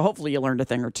least. And so hopefully you learned a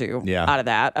thing or two out of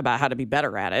that about how to be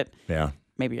better at it. Yeah.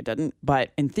 Maybe you didn't,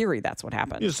 but in theory, that's what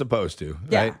happened. You're supposed to,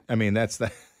 right? I mean, that's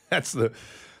the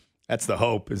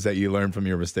hope, is that you learn from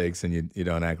your mistakes and you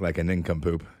don't act like an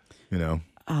nincompoop, Yeah,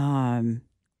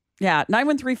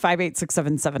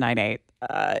 913-586-7798.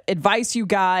 Advice you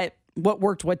got, what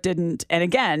worked, what didn't, and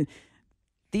again,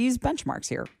 these benchmarks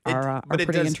here are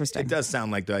pretty interesting. It does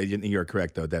sound like, though, you're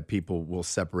correct, though, that people will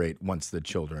separate once the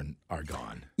children are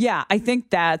gone. Yeah, I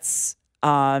think that's.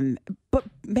 But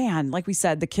man, like we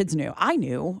said, the kids knew. I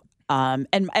knew. And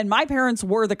my parents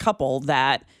were the couple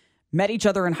that met each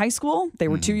other in high school. They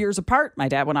were 2 years apart. My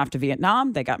dad went off to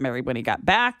Vietnam. They got married when he got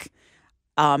back.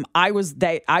 I was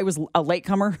a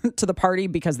latecomer to the party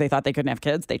because they thought they couldn't have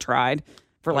kids. They tried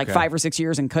for like 5 or 6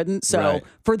 years and couldn't. So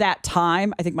for that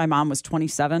time, I think my mom was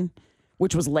 27,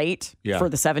 which was late for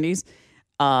the 70s.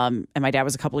 And my dad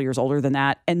was a couple of years older than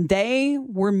that. And they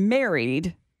were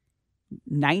married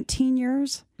 19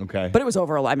 years. Okay. But it was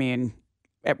over, I mean,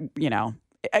 and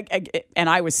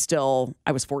I was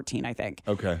 14, I think.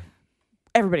 Okay.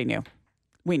 Everybody knew.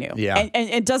 We knew. Yeah. And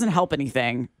it doesn't help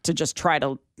anything to just try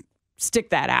to stick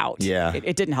that out. Yeah.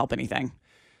 It didn't help anything.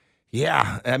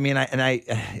 Yeah. I mean, I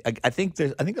think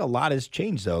a lot has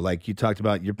changed, though. Like you talked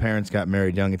about, your parents got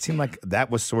married young. It seemed like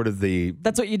that was sort of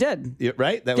that's what you did.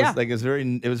 Right? That was like,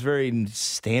 it was very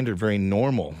standard, very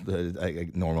normal.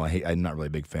 Normal. I'm not really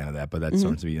a big fan of that, but that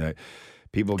sort of,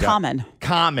 people got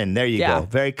common. There you go.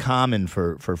 Very common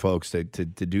for folks to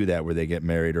do that, where they get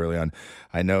married early on.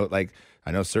 I know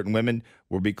certain women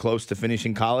would be close to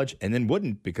finishing college and then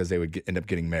wouldn't because they would end up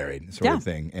getting married, sort of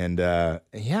thing. And I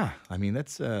mean,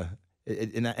 that's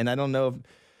and I don't know.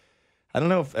 I don't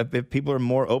know if people are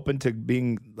more open to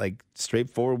being like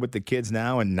straightforward with the kids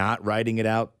now and not writing it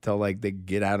out till like they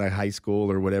get out of high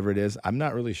school or whatever it is. I'm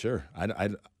not really sure.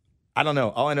 I don't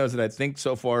know. All I know is that I think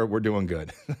so far we're doing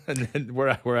good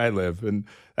where I live, and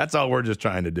that's all we're just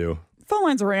trying to do. Phone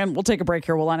lines are in. We'll take a break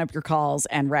here. We'll line up your calls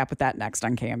and wrap with that next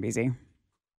on KMBZ.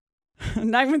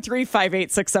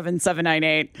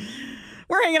 913-586-7798.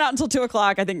 We're hanging out until 2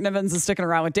 o'clock. I think Nivens is sticking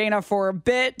around with Dana for a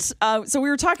bit. So we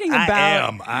were talking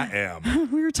about... I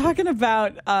am. We were talking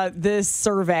about this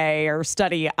survey or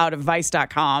study out of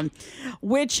Vice.com,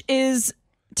 which is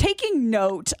taking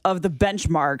note of the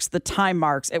benchmarks, the time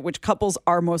marks at which couples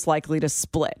are most likely to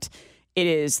split. It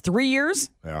is 3 years.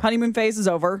 Yeah. Honeymoon phase is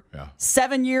over. Yeah.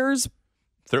 7 years.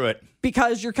 Through it.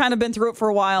 Because you're kind of been through it for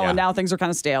a while and now things are kind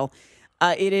of stale.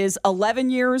 It is 11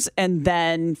 years and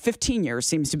then 15 years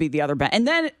seems to be the other And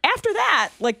then after that,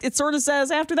 like it sort of says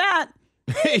after that,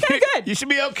 you're kind of good. You should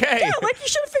be okay. Yeah, like you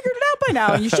should have figured it out by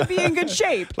now and you should be in good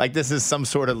shape. Like this is some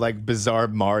sort of like bizarre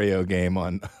Mario game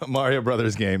on Mario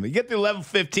Brothers game. You get through level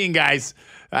 15, guys.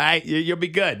 All right, you'll be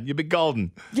good. You'll be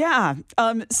golden. Yeah.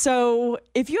 So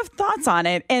if you have thoughts on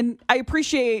it, and I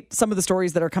appreciate some of the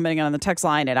stories that are coming in on the text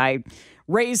line, and I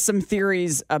raised some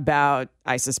theories about,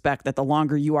 I suspect that the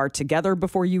longer you are together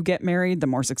before you get married, the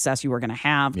more success you are going to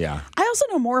have. Yeah. I also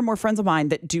know more and more friends of mine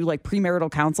that do like premarital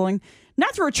counseling,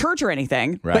 not through a church or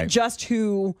anything, but just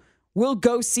who will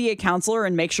go see a counselor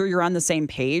and make sure you're on the same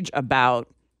page about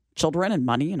children and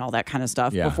money and all that kind of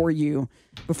stuff before you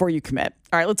commit.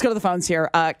 All right, let's go to the phones here.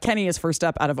 Kenny is first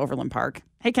up out of Overland Park.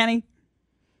 Hey, Kenny.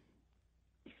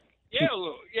 Yeah.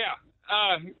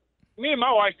 Me and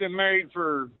my wife been married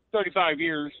for 35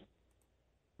 years.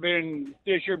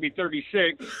 This year be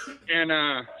 36. And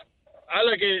I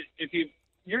look at it, if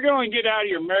you're going to get out of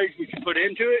your marriage what you put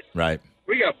into it. Right.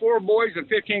 We got 4 boys and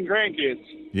 15 grandkids.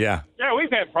 Yeah. Yeah,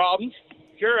 we've had problems.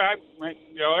 Sure,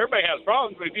 everybody has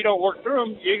problems, but if you don't work through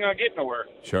them, you ain't going to get nowhere.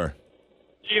 Sure.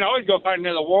 You can always go find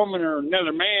another woman or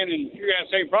another man, and you're going to have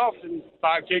the same problems in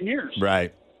 5-10 years.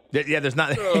 Right. Yeah, there's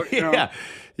not. So,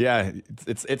 yeah.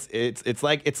 It's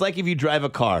like if you drive a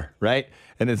car, right?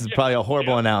 And this is probably a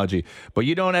horrible analogy, but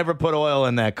you don't ever put oil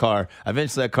in that car.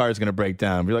 Eventually, that car is going to break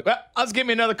down. You're like, well, let's give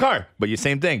me another car. But you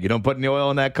same thing. You don't put any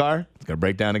oil in that car, it's going to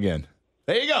break down again.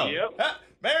 There you go. Yep.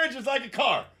 Marriage is like a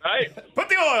car. Right. Put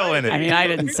the oil in it. I mean, I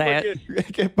didn't say it.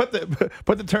 Put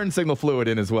the turn signal fluid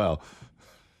in as well.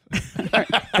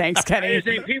 Thanks, Kenny. I just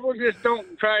think people just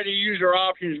don't try to use their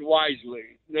options wisely.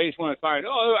 They just want to find,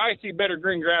 I see better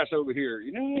green grass over here.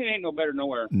 It ain't no better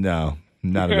nowhere. No,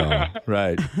 not at all.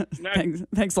 Right.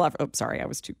 Thanks a lot. Sorry, I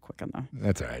was too quick on the.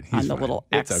 That's all right. On the little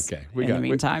X. It's okay. In the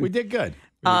meantime, we did good.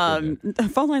 Phone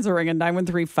lines are ringing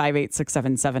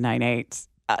 913-586-7798.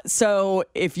 So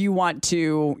if you want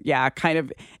to, kind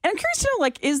of, and I'm curious to know,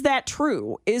 like, is that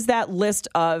true? Is that list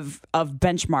of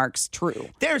benchmarks true?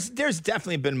 There's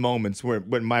definitely been moments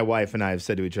when my wife and I have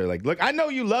said to each other, like, look, I know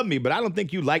you love me, but I don't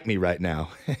think you like me right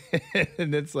now.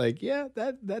 And it's like,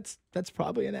 that's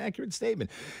probably an accurate statement.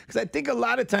 Because I think a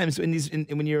lot of times when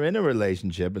you're in a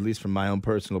relationship, at least from my own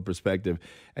personal perspective,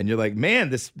 and you're like, man,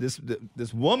 this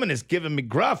woman is giving me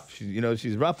gruff.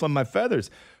 She's ruffling my feathers.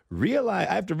 I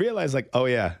have to realize, like, oh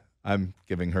yeah, I'm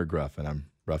giving her gruff and I'm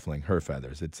ruffling her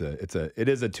feathers. It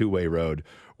is a two-way road,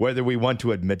 whether we want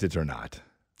to admit it or not.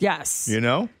 Yes.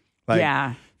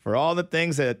 For all the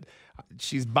things that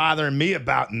she's bothering me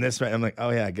about in this, right? I'm like,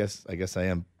 oh yeah, I guess I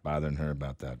am bothering her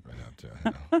about that right now too.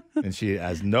 And she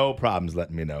has no problems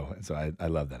letting me know. So I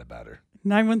love that about her.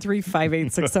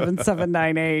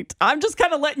 913-586-7798. I'm just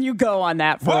kind of letting you go on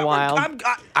that for a while.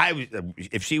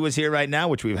 If she was here right now,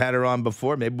 which we've had her on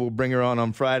before, maybe we'll bring her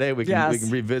on Friday. We can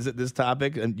revisit this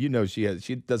topic. And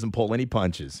she doesn't pull any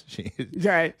punches.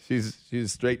 She's a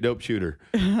straight dope shooter.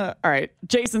 All right,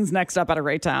 Jason's next up out of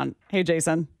Raytown. Hey,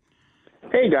 Jason.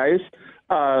 Hey guys,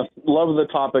 love the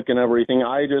topic and everything.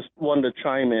 I just wanted to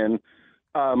chime in.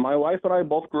 My wife and I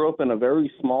both grew up in a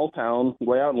very small town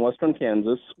way out in western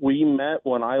Kansas. We met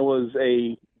when I was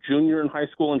a junior in high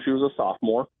school and she was a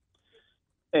sophomore.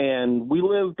 And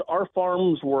our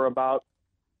farms were about,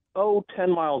 10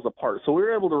 miles apart. So we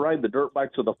were able to ride the dirt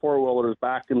bikes with the four-wheelers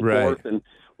back and forth. And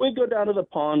we'd go down to the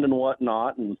pond and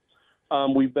whatnot. And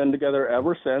we've been together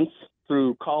ever since,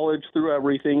 through college, through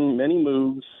everything, many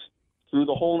moves, through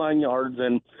the whole 9 yards.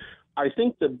 And I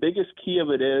think the biggest key of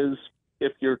it is,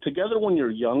 if you're together when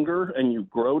you're younger and you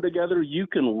grow together, you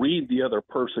can read the other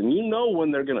person. You know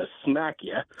when they're going to smack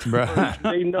you. Right.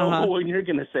 They know when you're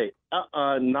going to say,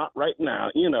 not right now,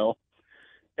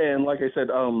 And like I said,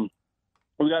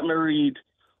 we got married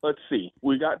let's see.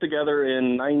 We got together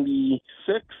in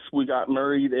 96. We got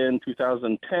married in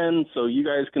 2010, so you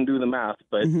guys can do the math.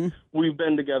 But we've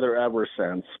been together ever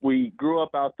since. We grew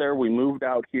up out there. We moved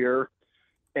out here.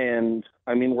 And,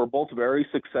 I mean, we're both very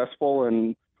successful,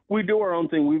 and we do our own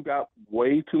thing. We've got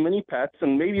way too many pets,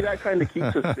 and maybe that kind of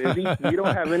keeps us busy. We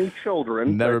don't have any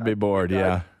children. Never be bored,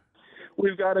 yeah.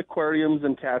 We've got aquariums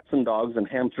and cats and dogs and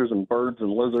hamsters and birds and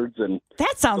lizards. And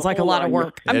that sounds like a lot of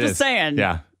work. I'm just saying.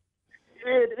 Yeah.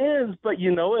 It is, but,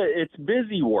 it's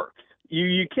busy work.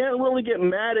 You can't really get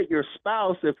mad at your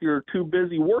spouse if you're too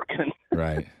busy working.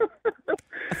 Right.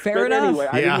 Fair enough. Anyway,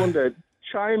 I just wanted to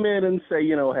chime in and say,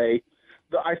 hey,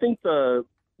 I think the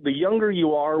younger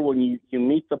you are when you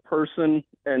meet the person,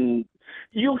 and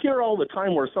you'll hear all the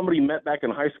time where somebody met back in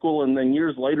high school and then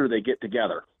years later they get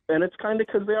together. And it's kind of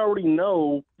because they already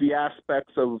know the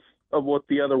aspects of what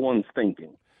the other one's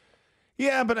thinking.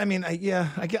 Yeah, but I mean, I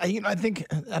think,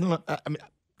 I don't know. I mean,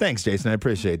 thanks, Jason. I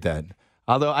appreciate that.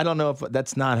 Although I don't know if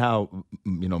that's not how,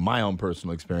 my own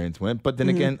personal experience went. But then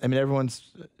again, I mean,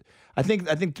 I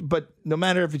think, but no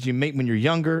matter if it's you meet when you're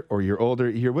younger or you're older,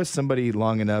 you're with somebody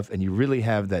long enough and you really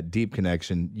have that deep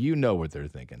connection, you know what they're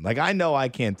thinking. Like, I know I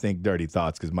can't think dirty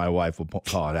thoughts because my wife will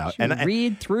call it out. And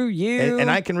read through you.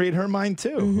 And I can read her mind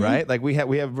too, right? Like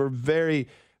we're very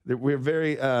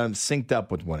synced up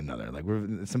with one another. Like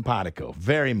we're simpatico,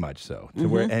 very much so.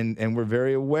 And we're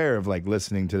very aware of like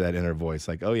listening to that inner voice.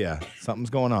 Like, oh yeah, something's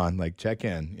going on. Like check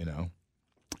in,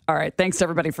 All right. Thanks to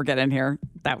everybody for getting here.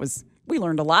 We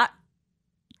learned a lot.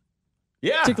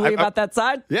 Yeah. Particularly about that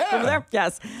side. Yeah. Over there.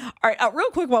 Yes. All right.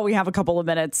 Real quick while we have a couple of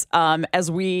minutes,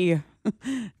 as we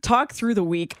talk through the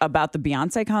week about the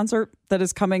Beyonce concert that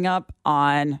is coming up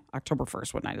on October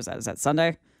 1st. What night is that? Is that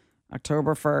Sunday?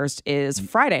 October 1st is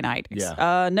Friday night.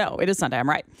 Yeah. No, it is Sunday. I'm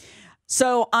right.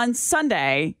 So on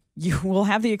Sunday, you will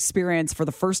have the experience for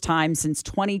the first time since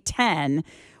 2010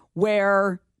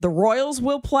 where the Royals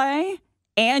will play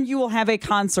and you will have a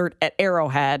concert at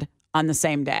Arrowhead on the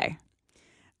same day.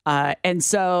 And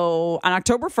so on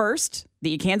October 1st,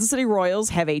 the Kansas City Royals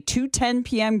have a 2:10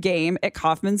 p.m. game at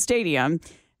Kauffman Stadium.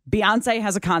 Beyonce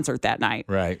has a concert that night.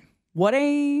 Right. What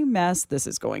a mess this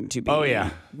is going to be. Oh, yeah.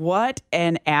 What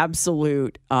an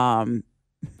absolute,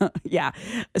 yeah.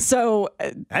 So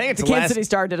I think it's the Kansas City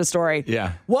Star did a story.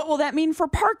 Yeah. What will that mean for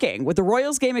parking? With the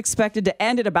Royals game expected to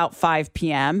end at about 5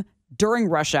 p.m. during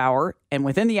rush hour and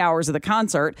within the hours of the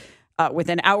concert,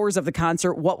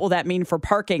 what will that mean for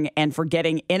parking and for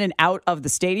getting in and out of the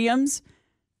stadiums?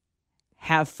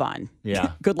 Have fun.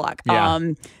 Yeah. Good luck. Yeah.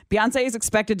 Beyonce is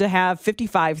expected to have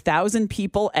 55,000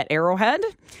 people at Arrowhead.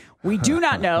 We do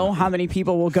not know how many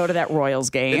people will go to that Royals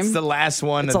game. It's the last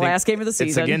one. It's the last game of the season.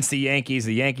 It's against the Yankees.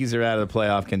 The Yankees are out of the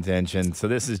playoff contention. So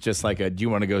this is just like do you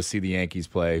want to go see the Yankees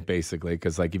play, basically?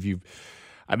 Because like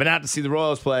I've been out to see the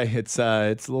Royals play. It's a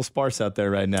little sparse out there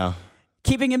right now.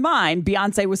 Keeping in mind,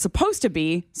 Beyonce was supposed to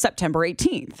be September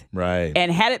 18th. Right.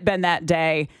 And had it been that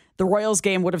day, the Royals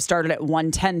game would have started at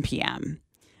 1:10 p.m.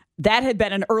 That had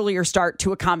been an earlier start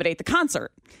to accommodate the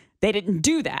concert. They didn't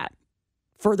do that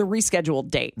for the rescheduled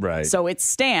date. Right. So it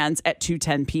stands at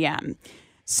 2:10 p.m.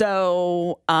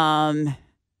 So,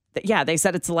 they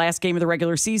said it's the last game of the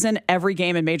regular season. Every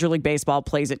game in Major League Baseball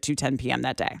plays at 2:10 p.m.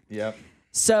 that day. Yep.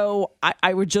 So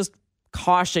I would just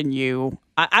caution you.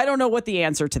 I don't know what the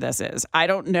answer to this is. I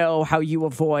don't know how you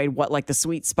avoid what like the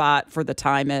sweet spot for the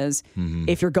time is.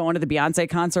 If you're going to the Beyonce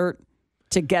concert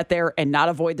to get there and not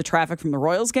avoid the traffic from the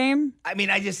Royals game. I mean,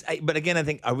 but again, I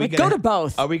think, are we going to go to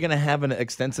both? Are we going to have an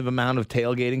extensive amount of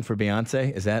tailgating for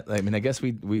Beyonce? Is that, I mean, I guess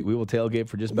we will tailgate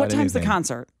for just about anything. What time's the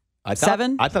concert?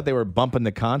 7? I thought they were bumping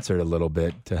the concert a little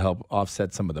bit to help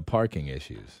offset some of the parking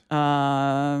issues.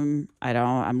 I'm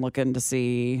looking to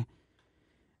see.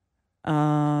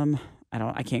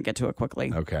 I can't get to it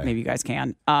quickly. Okay. Maybe you guys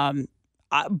can.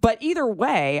 But either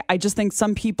way, I just think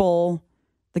some people,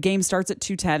 the game starts at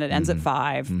 2:10, it ends at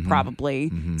 5,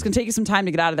 probably. It's going to take you some time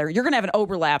to get out of there. You're going to have an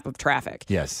overlap of traffic.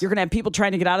 Yes. You're going to have people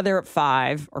trying to get out of there at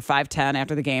 5 or 5:10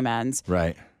 after the game ends.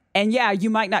 Right. And yeah, you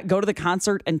might not go to the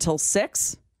concert until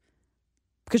 6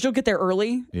 because you'll get there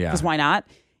early. Yeah. Because why not?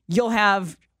 You'll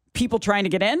have people trying to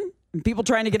get in and people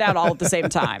trying to get out all at the same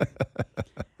time.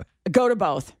 Go to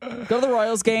both. Go to the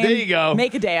Royals game. There you go.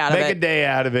 Make a day out of it. Make a day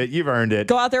out of it. You've earned it.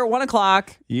 Go out there at 1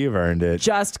 o'clock. You've earned it.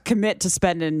 Just commit to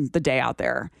spending the day out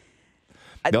there.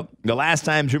 The last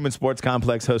time Truman Sports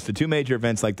Complex hosted 2 major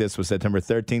events like this was September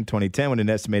 13th, 2010, when an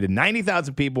estimated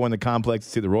 90,000 people were in the complex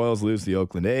to see the Royals lose to the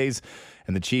Oakland A's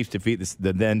and the Chiefs defeat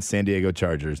the then San Diego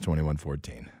Chargers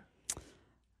 21-14.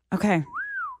 Okay.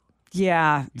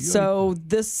 Yeah. So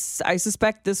I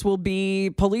suspect this will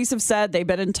be, police have said they've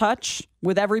been in touch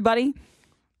with everybody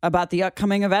about the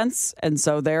upcoming events, and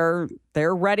so they're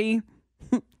ready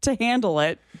to handle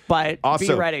it, but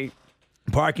also, be ready.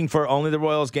 Parking for only the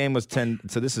Royals game was 10.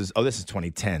 So this is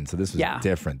 2010. So this is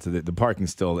different. So the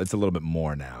parking's still, it's a little bit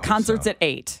more now. Concerts at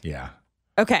 8. Yeah.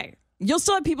 Okay. You'll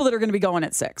still have people that are going to be going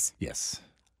at 6. Yes.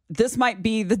 This might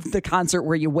be the concert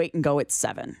where you wait and go at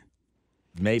 7.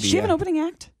 Maybe. Does she have an opening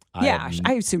act?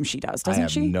 I assume she does, doesn't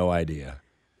she? I have no idea.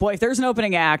 Boy, if there's an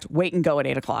opening act, wait and go at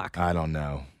 8 o'clock. I don't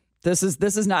know. This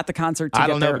is not the concert. I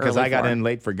don't know, because I got in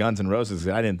late for Guns N' Roses.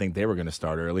 I didn't think they were going to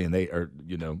start early,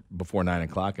 and before 9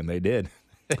 o'clock, and they did,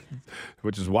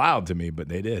 which is wild to me, but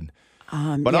they did.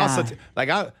 But also, I'm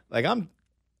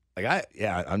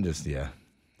just.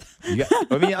 You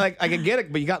got, I can get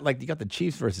it, but you got the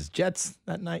Chiefs versus Jets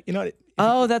that night. You know.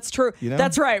 Oh, that's true.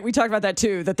 That's right. We talked about that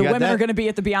too. That the women are going to be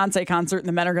at the Beyonce concert, and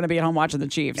the men are going to be at home watching the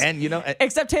Chiefs. And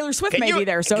except Taylor Swift may be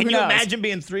there. So can who you knows? imagine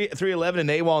being 311 and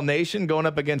AWOL Nation going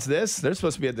up against this? They're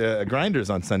supposed to be at the Grinders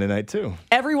on Sunday night too.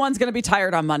 Everyone's going to be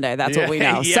tired on Monday. That's what we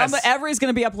know. Yes. Everybody's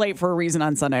going to be up late for a reason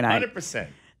on Sunday night. 100%.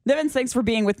 Nivens, thanks for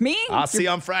being with me. I'll see you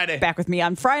on Friday. Back with me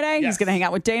on Friday. Yes. He's going to hang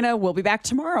out with Dana. We'll be back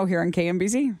tomorrow here on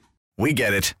KMBZ. We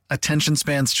get it. Attention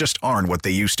spans just aren't what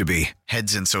they used to be.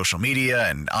 Heads in social media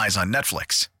and eyes on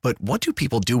Netflix. But what do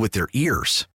people do with their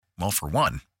ears? Well, for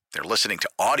one, they're listening to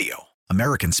audio.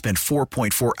 Americans spend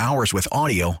 4.4 hours with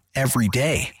audio every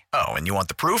day. Oh, and you want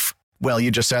the proof? Well, you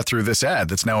just sat through this ad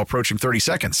that's now approaching 30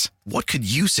 seconds. What could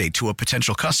you say to a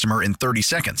potential customer in 30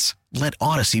 seconds? Let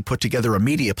Odyssey put together a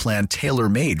media plan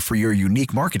tailor-made for your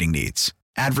unique marketing needs.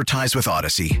 Advertise with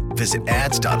Odyssey. Visit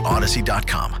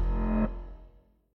ads.odyssey.com.